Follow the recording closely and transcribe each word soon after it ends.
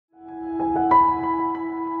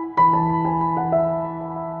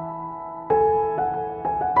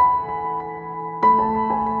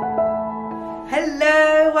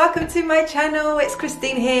welcome to my channel. It's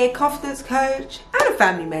Christine here, confidence coach and a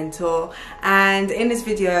family mentor, and in this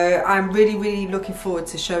video I'm really looking forward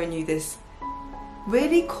to showing you this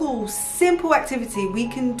really cool simple activity we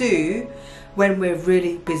can do when we're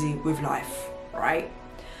really busy with life, right?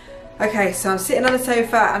 Okay, so I'm sitting on the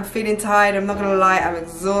sofa, I'm feeling tired, I'm not gonna lie, I'm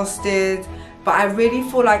exhausted, but I really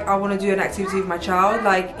feel like I want to do an activity with my child.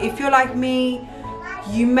 Like, if you're like me,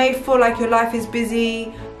 you may feel like your life is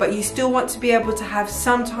busy, but you still want to be able to have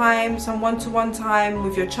some time, some one-to-one time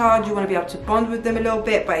with your child. You want to be able to bond with them a little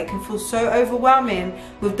bit, but it can feel so overwhelming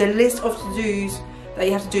with the list of to-dos that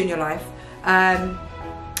you have to do in your life.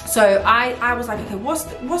 So I was like, okay, what's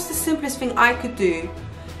the simplest thing I could do,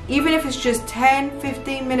 even if it's just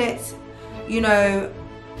 10-15 minutes, you know,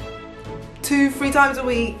 2-3 times a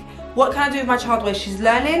week. What can I do with my child where she's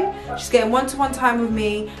learning, she's getting one-to-one time with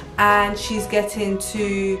me, and she's getting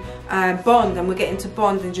to bond, and we're getting to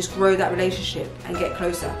bond and just grow that relationship and get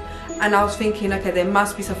closer. And I was thinking, okay, there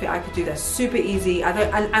must be something I could do that's super easy.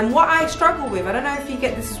 And what I struggle with, I don't know if you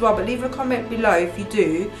get this as well, but leave a comment below if you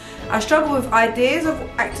do. I struggle with ideas of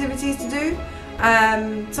activities to do.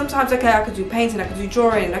 Sometimes, okay, I could do painting, I could do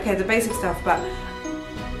drawing, okay, the basic stuff, but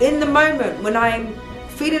in the moment when I'm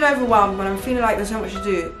feeling overwhelmed, when I'm feeling like there's so much to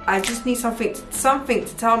do, I just need something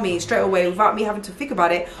to tell me straight away, without me having to think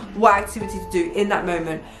about it, what activity to do in that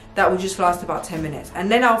moment that will just last about 10 minutes.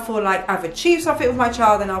 And then I'll feel like I've achieved something with my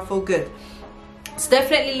child and I'll feel good. So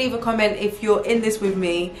definitely leave a comment if you're in this with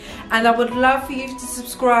me, and I would love for you to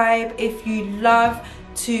subscribe if you love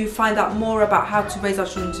to find out more about how to raise our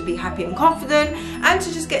children to be happy and confident, and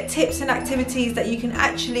to just get tips and activities that you can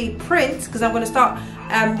actually print, because I'm going to start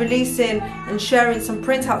releasing and sharing some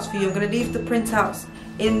printouts for you. I'm going to leave the printouts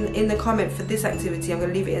in the comment for this activity. I'm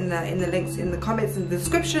going to leave it in the links in the comments in the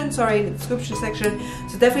description, sorry, in the description section,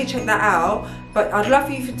 so definitely check that out. But I'd love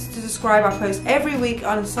for you to subscribe. I post every week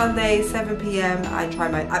on Sunday 7 PM. I try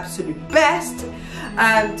my absolute best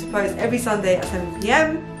to post every Sunday at 7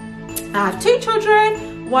 PM. I have 2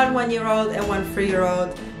 children, one 1-year-old and one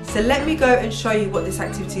 3-year-old. So let me go and show you what this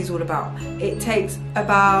activity is all about. It takes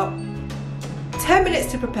about 10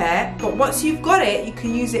 minutes to prepare, but once you've got it, you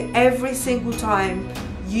can use it every single time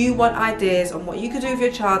you want ideas on what you could do with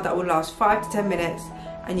your child that will last 5 to 10 minutes,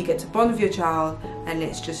 and you get to bond with your child, and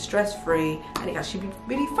it's just stress-free, and it actually be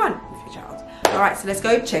really fun with your child. Alright, so let's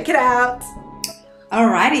go check it out.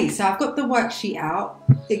 Alrighty, so I've got the worksheet out.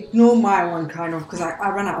 Ignore my one kind of, because I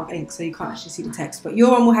ran out of ink, so you can't actually see the text, but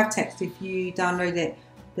your one will have text if you download it.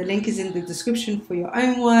 The link is in the description for your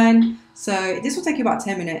own one. So this will take you about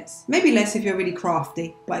 10 minutes, maybe less if you're really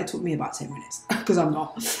crafty, but it took me about 10 minutes because I'm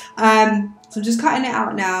not. So I'm just cutting it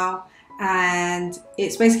out now, and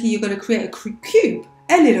it's basically you're going to create a cube,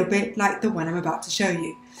 a little bit like the one I'm about to show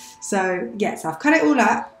you. So yes, I've cut it all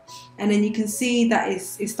up. And then you can see that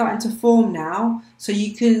it's starting to form now. So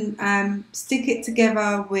you can stick it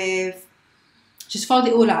together with, just fold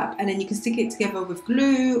it all up, and then you can stick it together with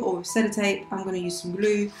glue or with sellotape. I'm going to use some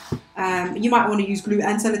glue. You might want to use glue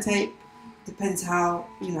and sellotape. Depends how,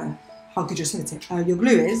 you know, how good your sellotape, your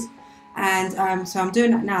glue is. And so I'm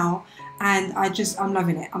doing that now, and I'm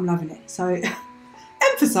loving it. I'm loving it. So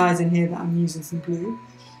emphasizing here that I'm using some glue.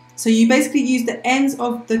 So you basically use the ends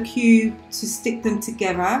of the cube to stick them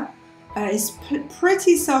together. It's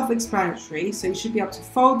pretty self-explanatory, so you should be able to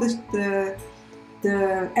fold the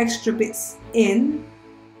extra bits in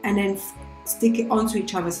and then stick it onto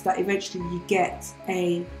each other so that eventually you get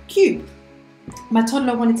a cube. My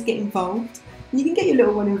toddler wanted to get involved, and you can get your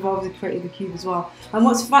little one involved in creating the cube as well. And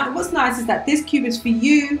what's nice is that this cube is for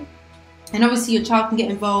you, and obviously your child can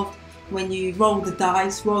get involved when you roll the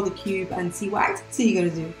dice, roll the cube, and see what activity you're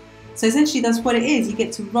going to do. So essentially that's what it is. You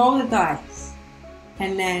get to roll the dice,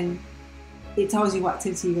 and then it tells you what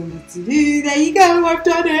activity you're going to do. There you go, I've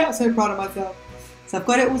done it. I'm so proud of myself. So I've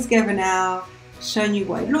got it all together now, showing you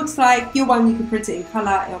what it looks like. Your one, you can print it in colour.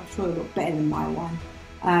 I'm sure it'll look better than my one.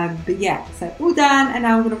 But yeah, so all done, and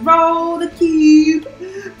now I'm going to roll the cube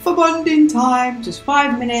for bonding time. Just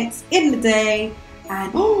 5 minutes in the day,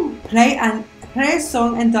 and play a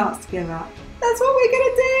song and dance together. That's what we're going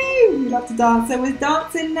to do. We love to dance, so we're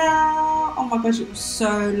dancing now. Oh my gosh, it was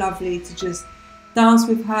so lovely to just dance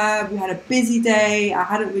with her. We had a busy day. I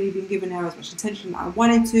hadn't really been giving her as much attention that I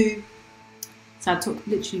wanted to. So I took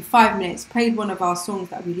literally 5 minutes, played one of our songs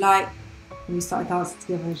that we like, and we started dancing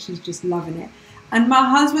together, and she's just loving it. And my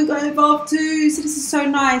husband got involved too, so this is so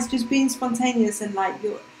nice, just being spontaneous, and like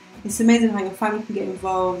it's amazing how your family can get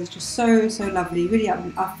involved. It's just so lovely, really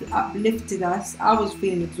uplifted us. I was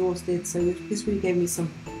feeling exhausted, so this really gave me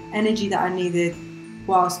some energy that I needed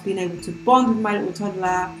whilst being able to bond with my little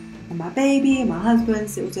toddler and my baby and my husband.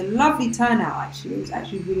 So it was a lovely turnout actually. It was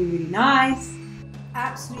actually really, really nice.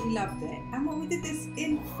 Absolutely loved it. And we did this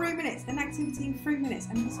in 3 minutes, an activity in 3 minutes,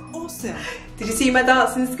 and it was awesome. Did you see my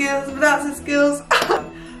dancing skills? My dancing skills.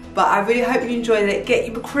 But I really hope you enjoyed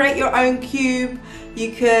it. Create your own cube.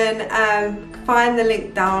 You can find the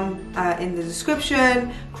link down in the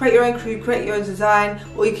description. Create your own cube, create your own design,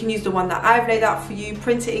 or you can use the one that I've laid out for you.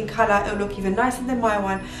 Print it in colour. It'll look even nicer than my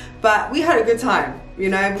one. But we had a good time. You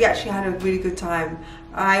know, we actually had a really good time.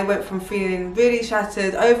 I went from feeling really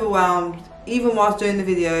shattered, overwhelmed, even whilst doing the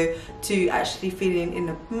video, to actually feeling in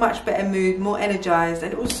a much better mood, more energized,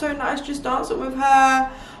 and it was so nice just dancing with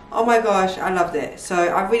her. Oh my gosh, I loved it. So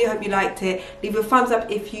I really hope you liked it. Leave a thumbs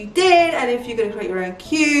up if you did, and if you're going to create your own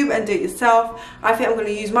cube and do it yourself. I think I'm going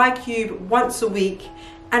to use my cube once a week,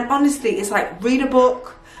 and honestly it's like read a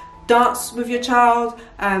book, dance with your child,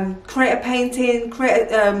 create a painting, create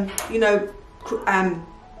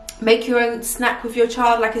make your own snack with your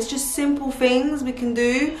child. Like, it's just simple things we can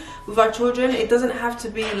do with our children. It doesn't have to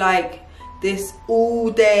be like this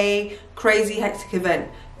all day crazy hectic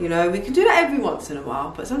event. You know, we can do that every once in a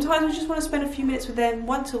while, but sometimes we just want to spend a few minutes with them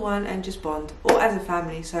one-to-one and just bond, or as a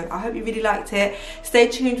family. So I hope you really liked it. Stay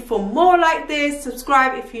tuned for more like this.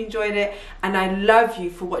 Subscribe if you enjoyed it, and I love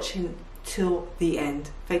you for watching till the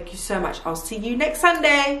end. Thank you so much. I'll see you next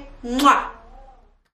Sunday. Mwah!